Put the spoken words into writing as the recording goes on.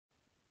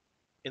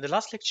In the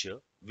last lecture,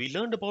 we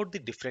learned about the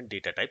different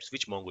data types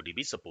which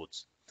MongoDB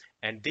supports.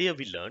 And there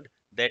we learned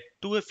that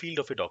to a field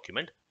of a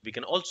document, we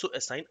can also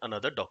assign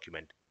another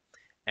document.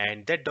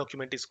 And that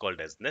document is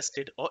called as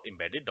nested or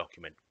embedded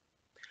document.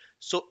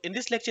 So in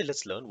this lecture,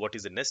 let's learn what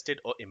is a nested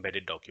or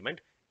embedded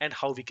document and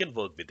how we can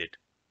work with it.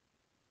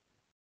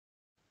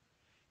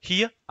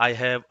 Here I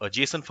have a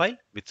JSON file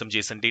with some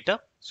JSON data.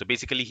 So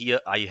basically here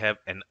I have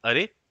an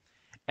array,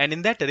 and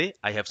in that array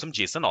I have some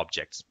JSON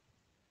objects.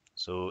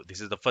 So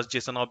this is the first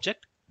JSON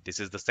object, this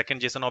is the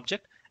second JSON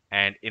object,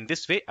 and in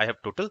this way I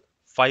have total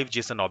 5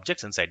 JSON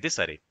objects inside this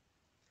array.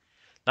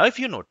 Now if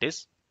you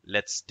notice,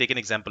 let's take an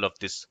example of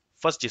this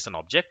first JSON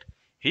object.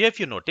 Here if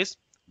you notice,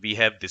 we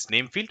have this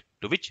name field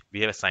to which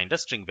we have assigned a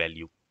string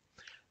value.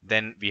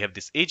 Then we have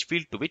this age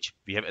field to which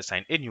we have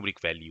assigned a numeric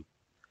value.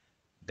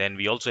 Then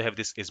we also have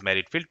this is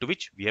married field to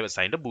which we have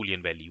assigned a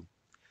boolean value.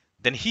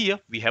 Then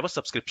here we have a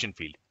subscription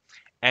field,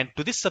 and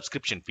to this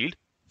subscription field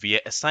we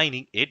are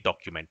assigning a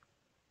document.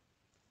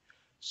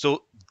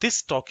 So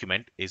this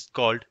document is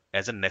called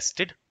as a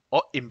nested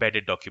or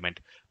embedded document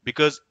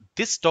because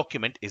this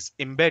document is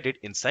embedded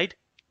inside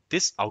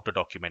this outer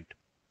document.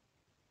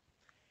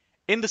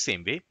 In the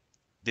same way,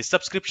 the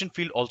subscription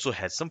field also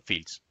has some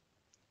fields.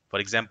 For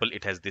example,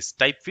 it has this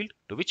type field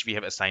to which we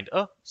have assigned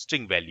a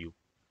string value.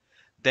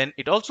 Then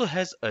it also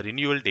has a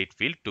renewal date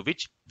field to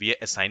which we are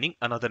assigning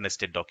another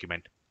nested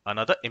document,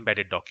 another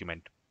embedded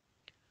document.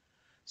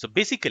 So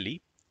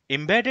basically,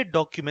 embedded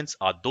documents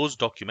are those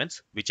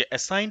documents which are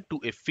assigned to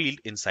a field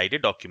inside a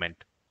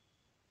document.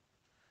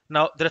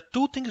 Now, there are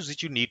two things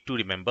which you need to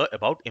remember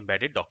about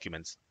embedded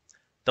documents.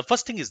 The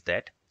first thing is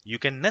that you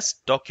can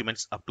nest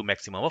documents up to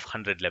maximum of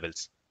 100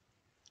 levels.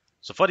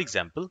 So for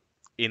example,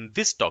 in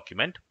this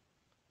document,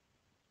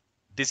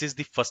 this is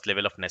the first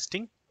level of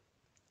nesting,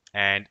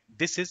 and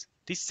this is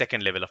the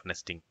second level of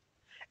nesting.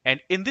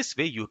 And in this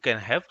way, you can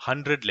have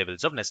 100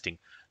 levels of nesting.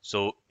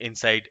 So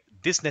inside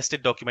this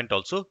nested document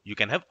also, you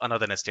can have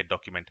another nested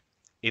document.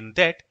 In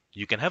that,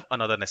 you can have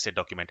another nested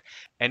document.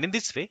 And in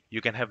this way,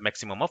 you can have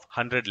maximum of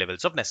 100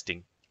 levels of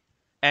nesting.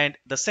 And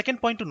the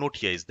second point to note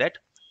here is that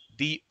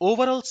the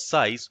overall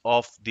size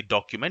of the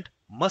document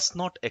must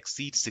not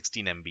exceed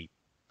 16 MB.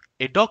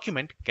 A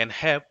document can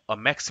have a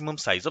maximum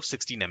size of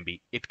 16 MB.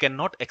 It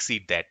cannot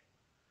exceed that.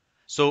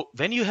 So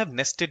when you have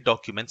nested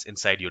documents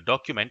inside your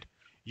document,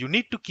 you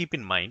need to keep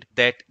in mind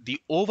that the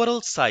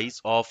overall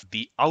size of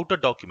the outer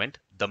document,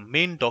 the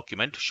main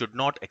document, should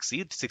not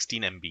exceed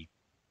 16 MB.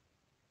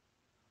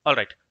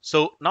 Alright,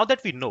 so now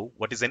that we know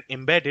what is an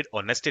embedded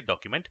or nested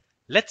document,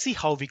 let's see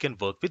how we can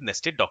work with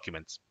nested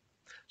documents.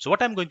 So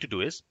what I'm going to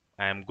do is,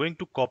 I'm going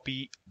to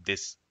copy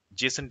this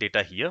JSON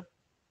data here.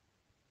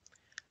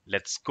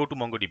 Let's go to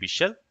MongoDB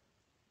shell.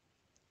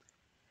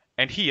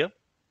 And here,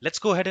 let's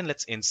go ahead and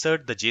let's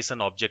insert the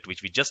JSON object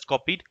which we just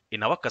copied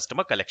in our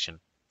customer collection.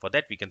 For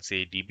that, we can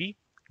say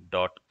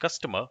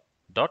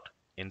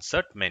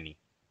db.customer.insert many.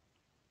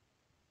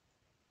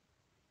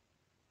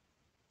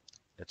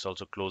 Let's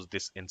also close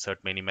this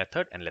insert many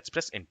method and let's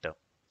press enter.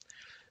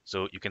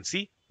 So you can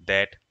see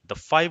that the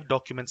 5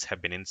 documents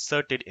have been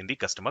inserted in the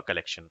customer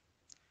collection.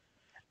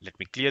 Let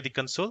me clear the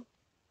console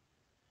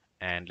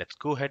and let's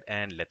go ahead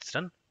and let's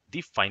run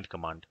the find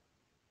command.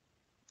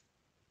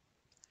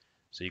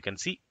 So you can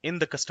see in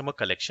the customer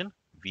collection,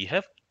 we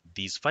have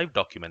these 5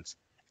 documents,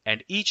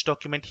 and each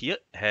document here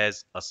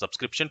has a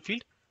subscription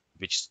field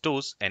which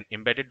stores an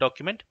embedded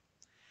document.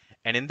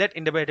 And in that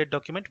embedded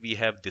document, we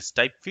have this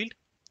type field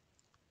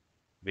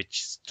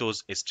which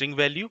stores a string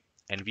value.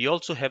 And we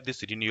also have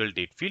this renewal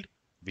date field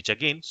which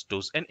again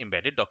stores an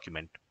embedded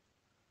document.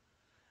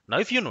 Now,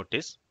 if you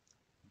notice,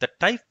 the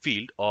type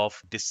field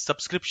of this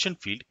subscription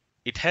field,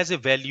 it has a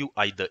value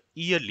either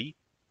yearly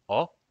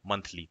or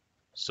monthly.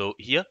 So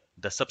here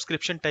the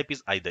subscription type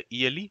is either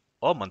yearly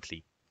or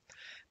monthly.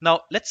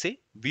 Now let's say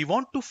we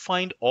want to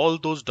find all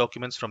those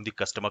documents from the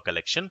customer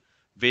collection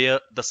where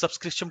the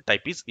subscription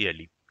type is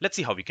yearly. Let's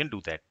see how we can do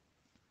that.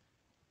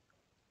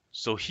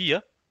 So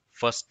here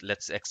first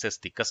let's access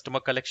the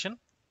customer collection.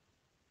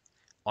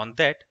 On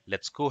that,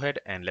 let's go ahead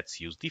and let's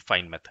use the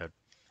find method.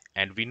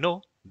 And we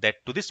know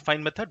that to this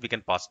find method we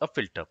can pass a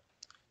filter.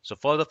 So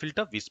for the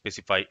filter we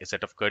specify a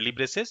set of curly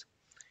braces,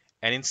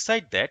 and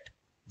inside that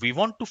we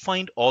want to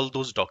find all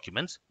those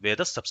documents where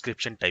the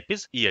subscription type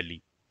is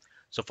yearly.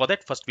 So for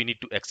that, first we need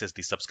to access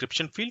the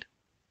subscription field,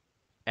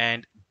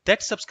 and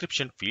that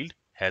subscription field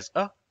has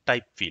a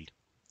type field.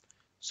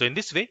 So in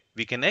this way,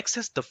 we can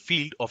access the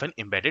field of an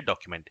embedded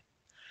document.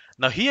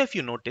 Now here, if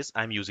you notice,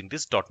 I'm using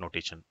this dot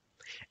notation.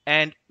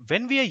 And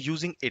when we are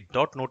using a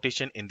dot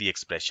notation in the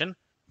expression,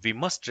 we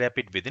must wrap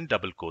it within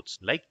double quotes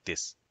like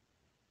this.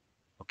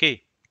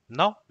 Okay,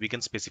 now we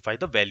can specify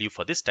the value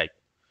for this type.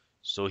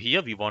 So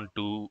here we want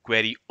to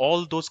query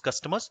all those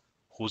customers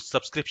whose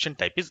subscription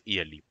type is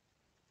yearly.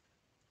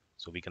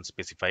 So we can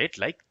specify it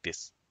like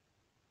this.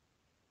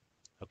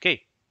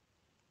 Okay.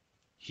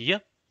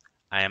 Here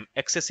I am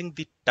accessing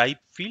the type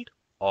field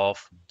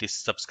of this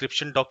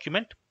subscription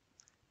document,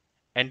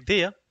 and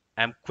there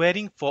I am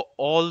querying for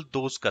all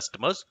those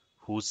customers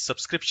whose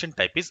subscription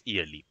type is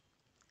yearly.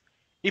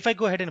 If I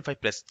go ahead and if I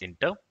press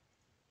enter,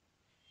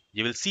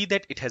 you will see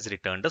that it has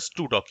returned us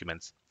two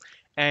documents.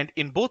 And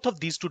in both of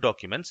these two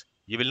documents,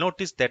 you will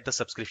notice that the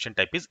subscription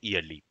type is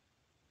yearly.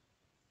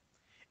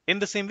 In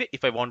the same way,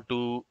 if I want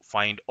to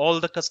find all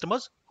the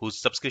customers whose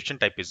subscription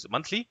type is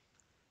monthly,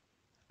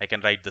 I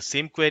can write the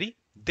same query.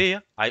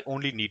 There, I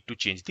only need to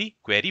change the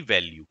query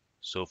value.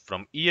 So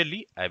from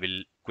yearly, I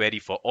will query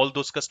for all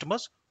those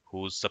customers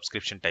whose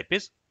subscription type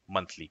is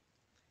monthly.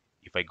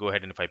 If I go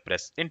ahead and if I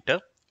press enter,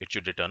 it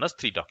should return us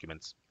three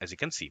documents, as you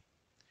can see.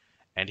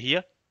 And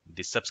here,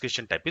 the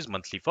subscription type is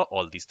monthly for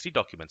all these three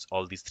documents,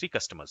 all these three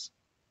customers.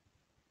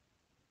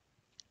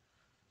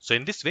 So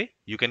in this way,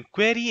 you can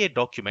query a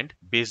document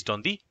based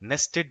on the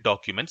nested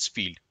documents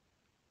field.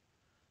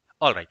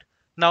 All right.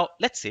 Now,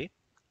 let's say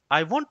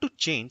I want to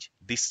change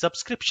the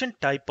subscription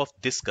type of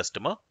this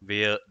customer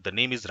where the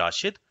name is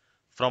Rashid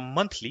from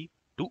monthly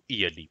to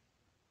yearly.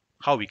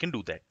 How we can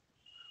do that?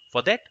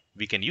 For that,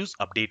 we can use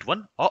update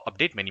one or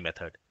update many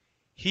method.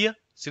 Here,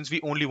 since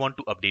we only want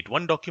to update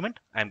one document,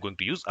 I'm going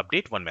to use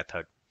update one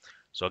method.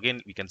 So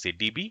again, we can say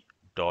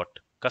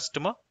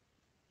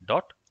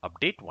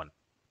db.customer.update1.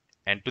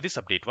 And to this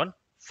update one,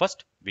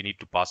 first we need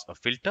to pass a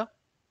filter.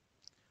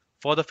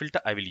 For the filter,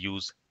 I will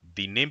use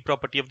the name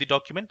property of the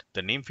document,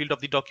 the name field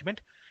of the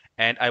document,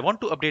 and I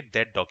want to update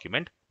that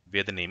document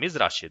where the name is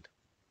Rashid.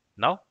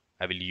 Now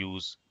I will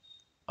use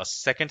a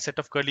second set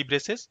of curly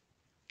braces.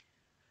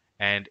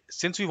 And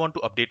since we want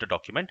to update a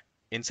document,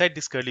 inside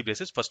this curly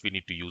braces, first we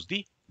need to use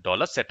the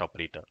 $set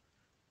operator.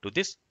 To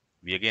this,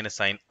 we again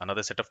assign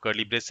another set of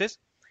curly braces.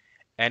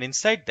 And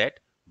inside that,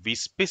 we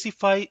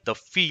specify the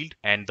field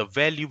and the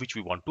value which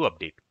we want to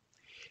update.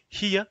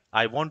 Here,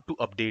 I want to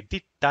update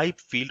the type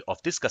field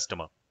of this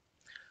customer.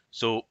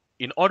 So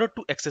in order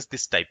to access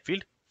this type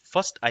field,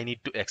 first I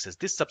need to access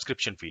this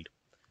subscription field.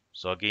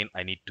 So again,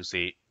 I need to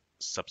say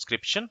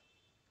subscription.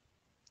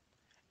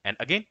 And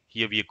again,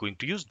 here we are going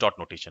to use dot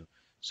notation.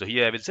 So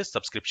here I will say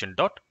subscription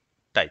dot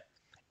type.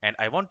 And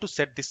I want to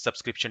set this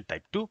subscription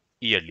type to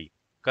yearly.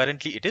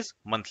 Currently it is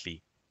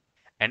monthly.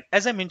 And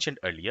as I mentioned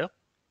earlier,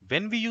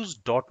 when we use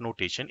dot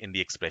notation in the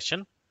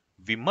expression,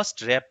 we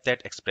must wrap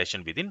that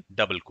expression within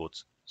double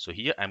quotes. So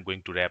here I'm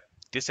going to wrap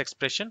this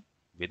expression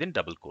within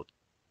double quote.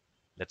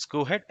 Let's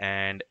go ahead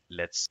and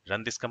let's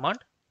run this command.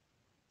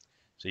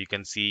 So you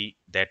can see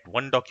that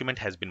one document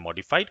has been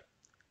modified.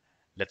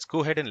 Let's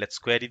go ahead and let's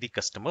query the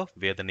customer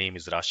where the name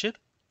is Rashid.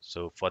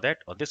 So for that,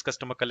 on this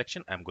customer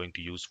collection, I'm going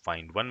to use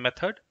find one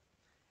method.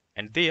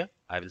 And there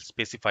I will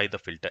specify the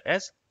filter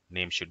as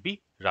name should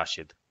be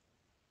Rashid.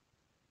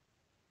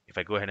 If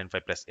I go ahead and if I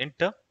press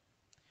enter,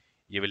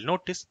 you will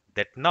notice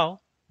that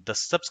now the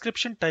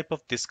subscription type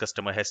of this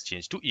customer has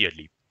changed to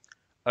yearly.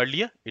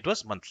 Earlier, it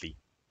was monthly.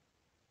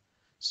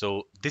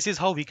 So this is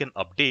how we can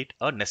update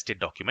a nested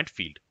document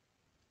field.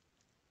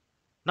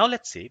 Now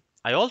let's say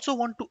I also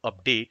want to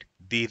update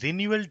the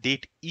renewal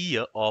date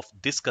year of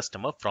this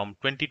customer from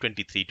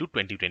 2023 to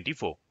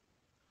 2024.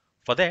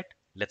 For that,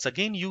 let's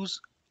again use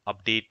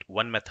update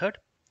one method.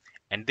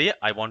 And there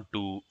I want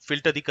to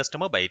filter the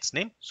customer by its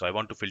name. So I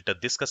want to filter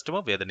this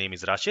customer where the name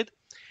is Rashid.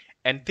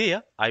 And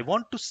there I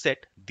want to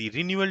set the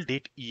renewal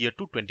date year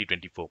to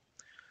 2024.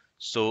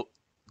 So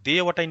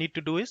there what I need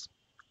to do is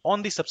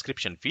on the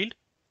subscription field,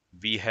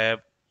 we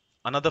have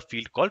another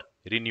field called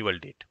renewal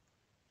date.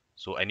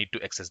 So I need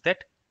to access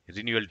that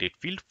renewal date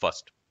field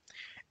first.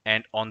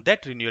 And on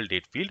that renewal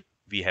date field,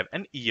 we have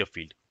an year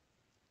field.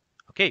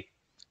 Okay.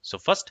 So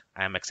first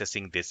I am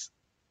accessing this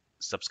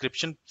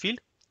subscription field,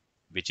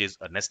 which is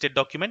a nested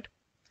document.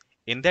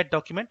 In that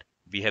document,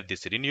 we have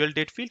this renewal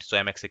date field. So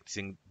I'm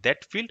accessing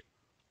that field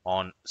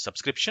on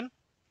subscription.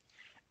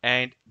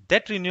 And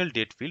that renewal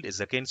date field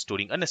is again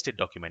storing a nested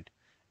document.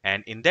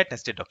 And in that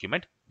nested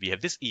document, we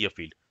have this year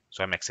field.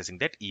 So I'm accessing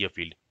that year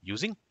field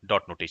using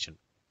dot notation.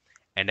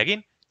 And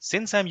again,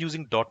 since I'm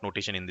using dot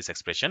notation in this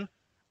expression,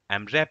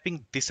 I'm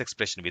wrapping this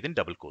expression within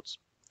double quotes.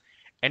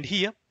 And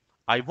here,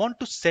 I want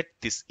to set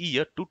this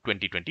year to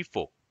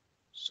 2024.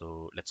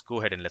 So let's go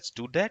ahead and let's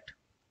do that.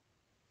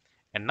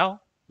 And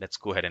now let's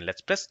go ahead and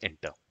let's press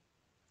enter.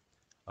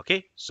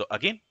 Okay, so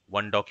again,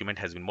 one document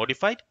has been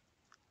modified.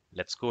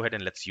 Let's go ahead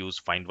and let's use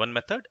find one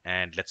method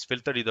and let's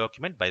filter the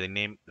document by the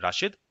name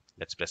Rashid.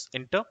 Let's press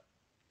enter.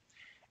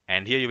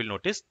 And here you will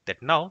notice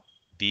that now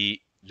the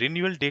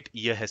renewal date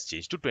year has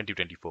changed to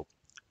 2024.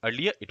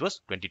 Earlier it was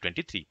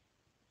 2023.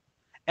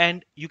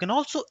 And you can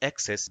also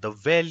access the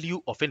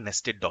value of a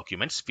nested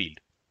documents field.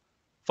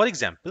 For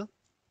example,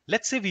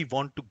 let's say we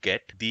want to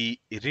get the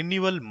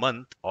renewal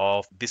month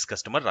of this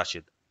customer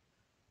Rashid.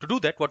 To do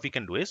that, what we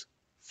can do is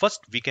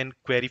first we can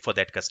query for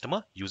that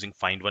customer using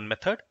find one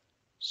method.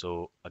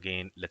 So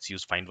again, let's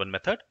use find one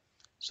method.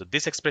 So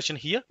this expression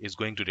here is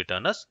going to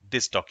return us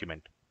this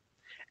document.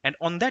 And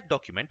on that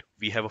document,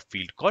 we have a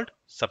field called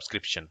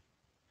subscription.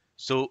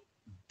 So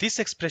this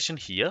expression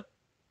here,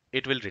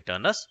 it will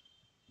return us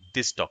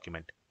this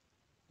document.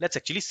 Let's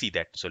actually see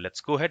that. So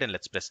let's go ahead and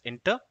let's press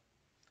enter.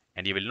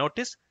 And you will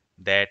notice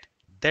that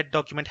that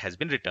document has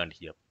been returned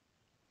here.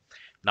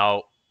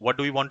 Now, what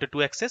do we want it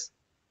to access?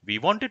 we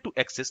wanted to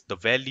access the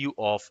value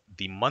of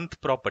the month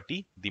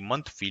property, the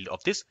month field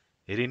of this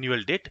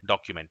renewal date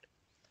document.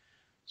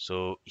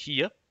 So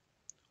here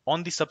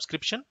on the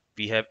subscription,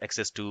 we have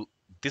access to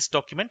this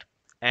document,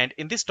 and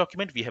in this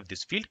document we have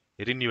this field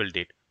renewal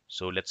date.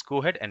 So let's go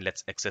ahead and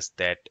let's access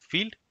that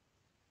field.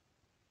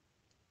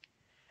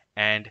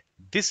 And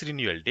this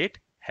renewal date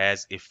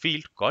has a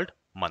field called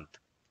month.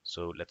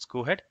 So let's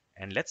go ahead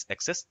and let's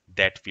access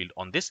that field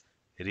on this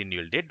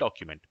renewal date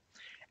document.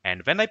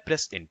 And when I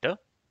press enter,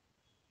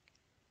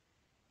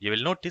 you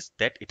will notice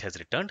that it has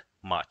returned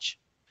March.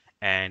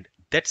 And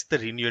that's the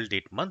renewal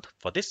date month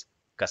for this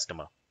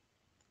customer.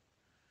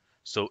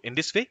 So in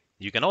this way,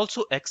 you can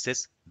also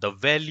access the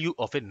value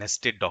of a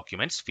nested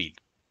documents field.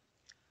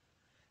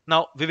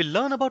 Now, we will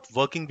learn about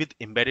working with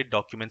embedded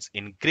documents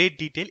in great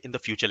detail in the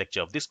future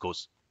lecture of this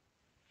course.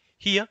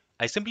 Here,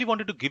 I simply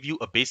wanted to give you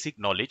a basic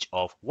knowledge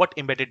of what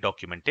embedded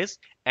document is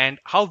and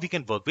how we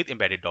can work with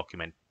embedded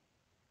document.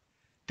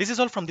 This is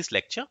all from this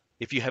lecture.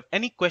 If you have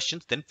any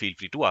questions, then feel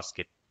free to ask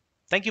it.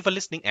 Thank you for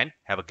listening and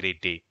have a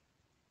great day.